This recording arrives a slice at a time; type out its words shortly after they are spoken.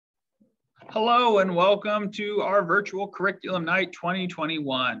Hello and welcome to our virtual curriculum night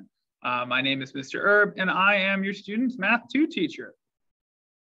 2021. My name is Mr. Erb and I am your student's Math 2 teacher.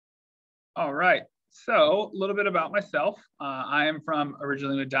 All right, so a little bit about myself. I am from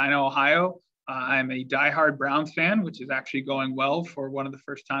originally Medina, Ohio. I'm a diehard Browns fan, which is actually going well for one of the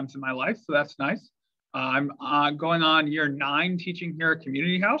first times in my life, so that's nice. I'm going on year 9 teaching here at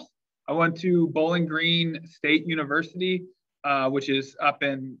Community House. I went to Bowling Green State University, which is up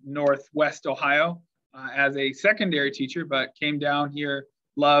in Northwest Ohio, as a secondary teacher, but came down here,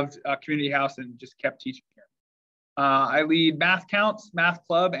 loved Community House, and just kept teaching here. I lead Math Counts, Math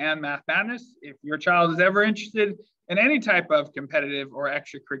Club, and Math Madness. If your child is ever interested in any type of competitive or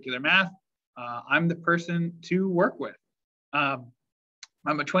extracurricular math, I'm the person to work with. I'm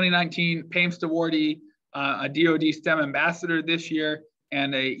a 2019 PAMEST awardee, a DoD STEM ambassador this year,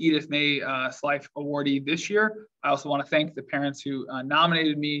 and a Edith May Slife awardee this year. I also want to thank the parents who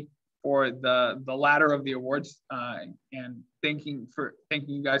nominated me for the latter of the awards, and thanking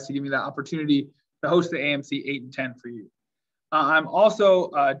you guys to give me that opportunity to host the AMC 8 and 10 for you. I'm also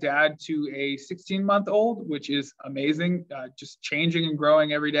a dad to a 16-month-old, which is amazing, just changing and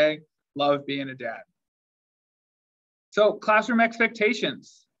growing every day. Love being a dad. So classroom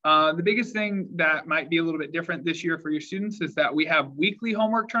expectations. The biggest thing that might be a little bit different this year for your students is that we have weekly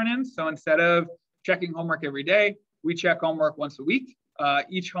homework turn-ins. So instead of checking homework every day, we check homework once a week.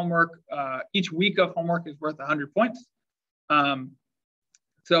 Each week of homework is worth 100 points.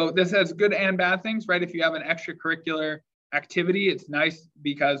 So this has good and bad things, right? If you have an extracurricular activity, it's nice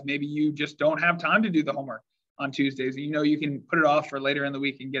because maybe you just don't have time to do the homework on Tuesdays. You know, you can put it off for later in the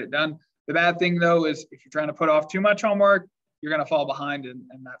week and get it done. The bad thing though is if you're trying to put off too much homework, you're going to fall behind, and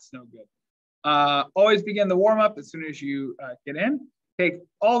that's no good. Always begin the warm-up as soon as you get in. Take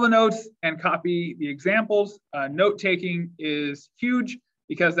all the notes and copy the examples. Note-taking is huge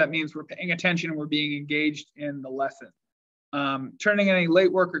because that means we're paying attention and we're being engaged in the lesson. Turning in any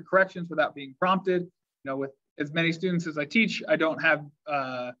late work or corrections without being prompted. You know, with as many students as I teach, I don't have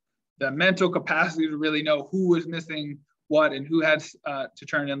the mental capacity to really know who was missing what and who had to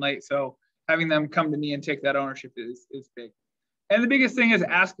turn in late. So having them come to me and take that ownership is big. And the biggest thing is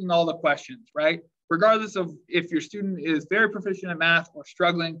asking all the questions, right? Regardless of if your student is very proficient at math or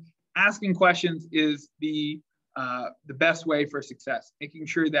struggling, asking questions is the best way for success. Making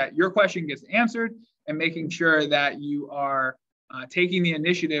sure that your question gets answered and making sure that you are taking the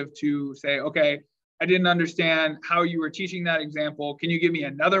initiative to say, okay, I didn't understand how you were teaching that example. Can you give me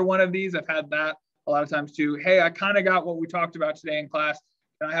another one of these? I've had that a lot of times too. Hey, I kind of got what we talked about today in class.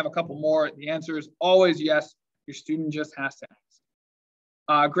 Can I have a couple more? The answer is always yes. Your student just has to ask.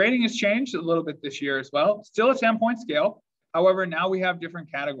 Grading has changed a little bit this year as well. Still a 10-point scale. However, now we have different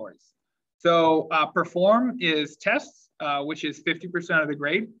categories. So perform is tests, which is 50% of the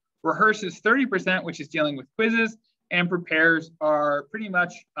grade. Rehearse is 30%, which is dealing with quizzes. And prepares are pretty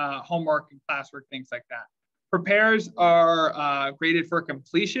much homework and classwork, things like that. Prepares are graded for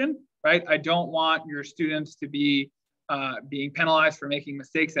completion, right? I don't want your students to be being penalized for making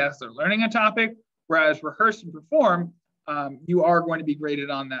mistakes as they're learning a topic, whereas rehearse and perform, you are going to be graded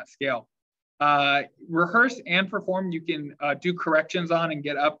on that scale. Rehearse and perform, you can do corrections on and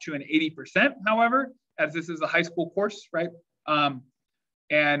get up to an 80%, however, as this is a high school course, right?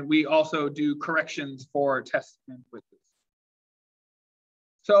 And we also do corrections for tests and quizzes.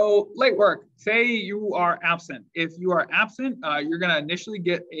 So late work, say you are absent. If you are absent, you're gonna initially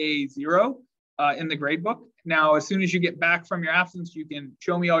get a 0 in the grade book. Now, as soon as you get back from your absence, you can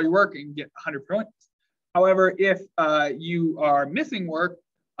show me all your work and get 100 points. However, if you are missing work,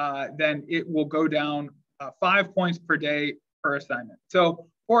 then it will go down 5 points per day per assignment. So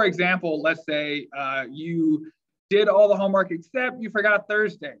for example, let's say you did all the homework except you forgot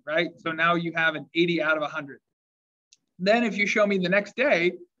Thursday, right? So now you have an 80 out of 100. Then if you show me the next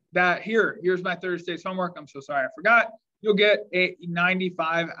day that here's my Thursday's homework, I'm so sorry I forgot, you'll get a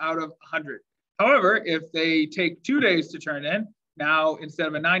 95 out of 100. However, if they take 2 days to turn in, now instead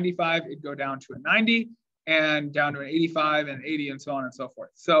of a 95, it'd go down to a 90 and down to an 85 and 80 and so on and so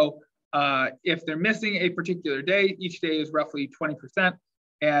forth. So if they're missing a particular day, each day is roughly 20%.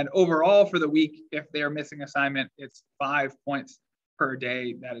 And overall for the week, if they're missing assignment, it's 5 points per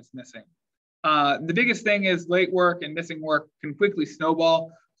day that is missing. The biggest thing is late work and missing work can quickly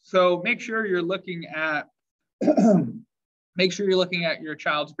snowball. So make sure you're looking at your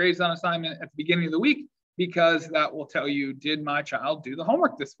child's grades on assignment at the beginning of the week, because that will tell you, did my child do the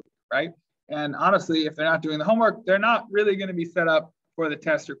homework this week, right? And honestly, if they're not doing the homework, they're not really going to be set up for the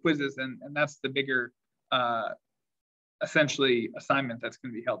tests or quizzes, and that's the bigger essentially assignment that's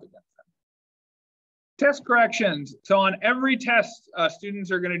going to be held against them. Test corrections. So on every test, students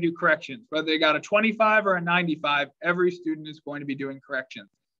are going to do corrections. Whether they got a 25 or a 95, every student is going to be doing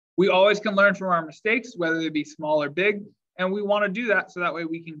corrections. We always can learn from our mistakes, whether they be small or big, and we want to do that so that way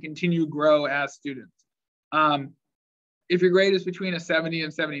we can continue to grow as students. If your grade is between a 70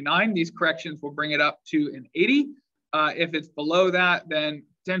 and 79, these corrections will bring it up to an 80. If it's below that, then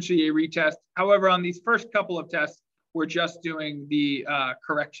potentially a retest. However, on these first couple of tests, we're just doing the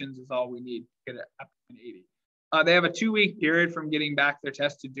corrections is all we need to get it up to an 80. They have a 2-week period from getting back their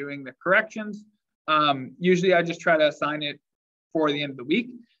test to doing the corrections. Usually I just try to assign it for the end of the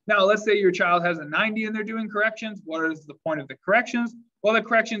week. Now, let's say your child has a 90 and they're doing corrections. What is the point of the corrections? Well, the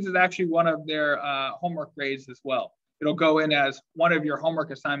corrections is actually one of their homework grades as well. It'll go in as one of your homework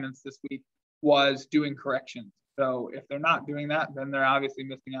assignments this week was doing corrections. So if they're not doing that, then they're obviously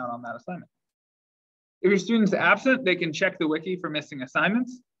missing out on that assignment. If your student's absent, they can check the wiki for missing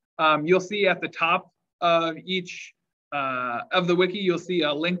assignments. You'll see at the top of each of the wiki, you'll see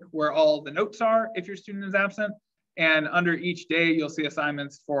a link where all the notes are if your student is absent. And under each day, you'll see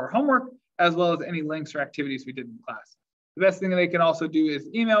assignments for homework, as well as any links or activities we did in class. The best thing that they can also do is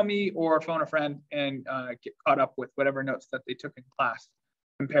email me or phone a friend and get caught up with whatever notes that they took in class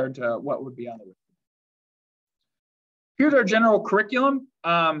compared to what would be on the wiki. Here's our general curriculum.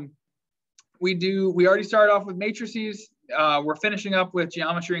 We already started off with matrices. We're finishing up with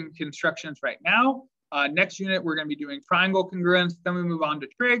geometry and constructions right now. Next unit, we're going to be doing triangle congruence. Then we move on to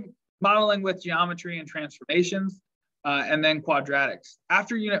trig, modeling with geometry and transformations, and then quadratics.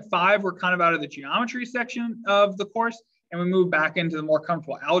 After unit 5, we're kind of out of the geometry section of the course, and we move back into the more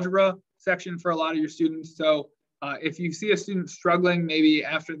comfortable algebra section for a lot of your students. So if you see a student struggling, maybe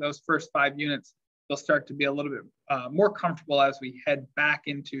after those first 5 units, they'll start to be a little bit more comfortable as we head back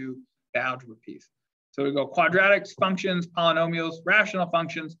into the algebra piece. So we go quadratics, functions, polynomials, rational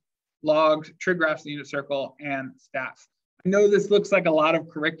functions, logs, trig graphs, the unit circle, and stats. I know this looks like a lot of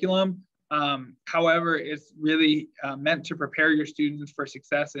curriculum. However, it's really meant to prepare your students for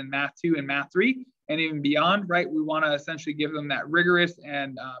success in Math 2 and Math 3 and even beyond, right? We want to essentially give them that rigorous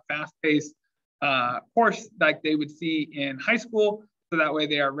and fast-paced course like they would see in high school, so that way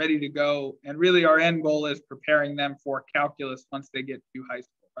they are ready to go. And really our end goal is preparing them for calculus once they get to high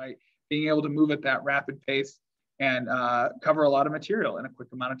school, right? Being able to move at that rapid pace and cover a lot of material in a quick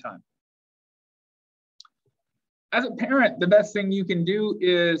amount of time. As a parent, the best thing you can do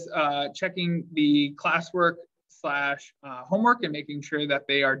is checking the classwork / homework and making sure that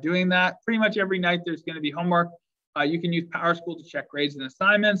they are doing that. Pretty much every night there's going to be homework. You can use PowerSchool to check grades and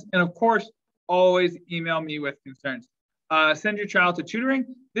assignments. And of course, always email me with concerns. Send your child to tutoring.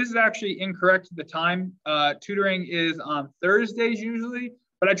 This is actually incorrect at the time. Tutoring is on Thursdays usually,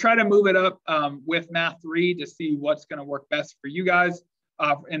 but I try to move it up with Math 3 to see what's going to work best for you guys.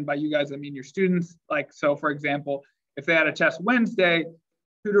 And by you guys, I mean your students. Like, so for example, if they had a test Wednesday,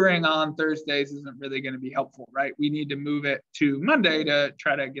 tutoring on Thursdays isn't really going to be helpful, right? We need to move it to Monday to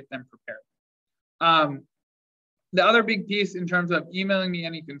try to get them prepared. The other big piece in terms of emailing me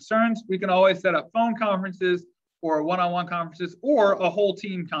any concerns, we can always set up phone conferences or one-on-one conferences or a whole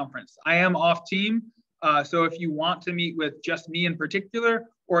team conference. I am off team. So if you want to meet with just me in particular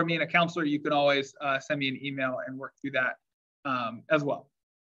or me and a counselor, you can always send me an email and work through that as well.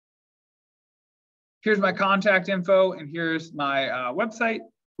 Here's my contact info and here's my website.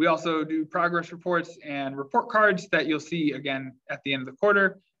 We also do progress reports and report cards that you'll see again at the end of the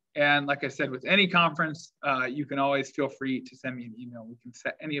quarter. And like I said, with any conference, you can always feel free to send me an email. We can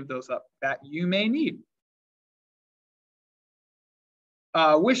set any of those up that you may need.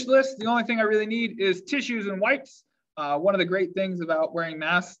 Wish list, the only thing I really need is tissues and wipes. One of the great things about wearing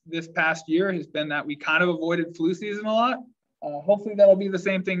masks this past year has been that we kind of avoided flu season a lot. Hopefully that'll be the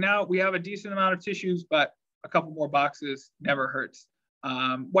same thing now. We have a decent amount of tissues, but a couple more boxes never hurts.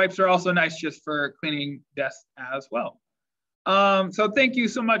 Wipes are also nice just for cleaning desks as well. So thank you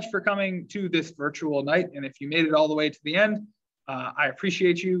so much for coming to this virtual night. And if you made it all the way to the end, I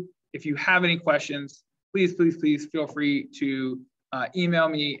appreciate you. If you have any questions, please, please, please feel free to email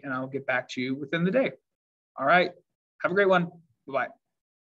me and I'll get back to you within the day. All right. Have a great one. Bye-bye.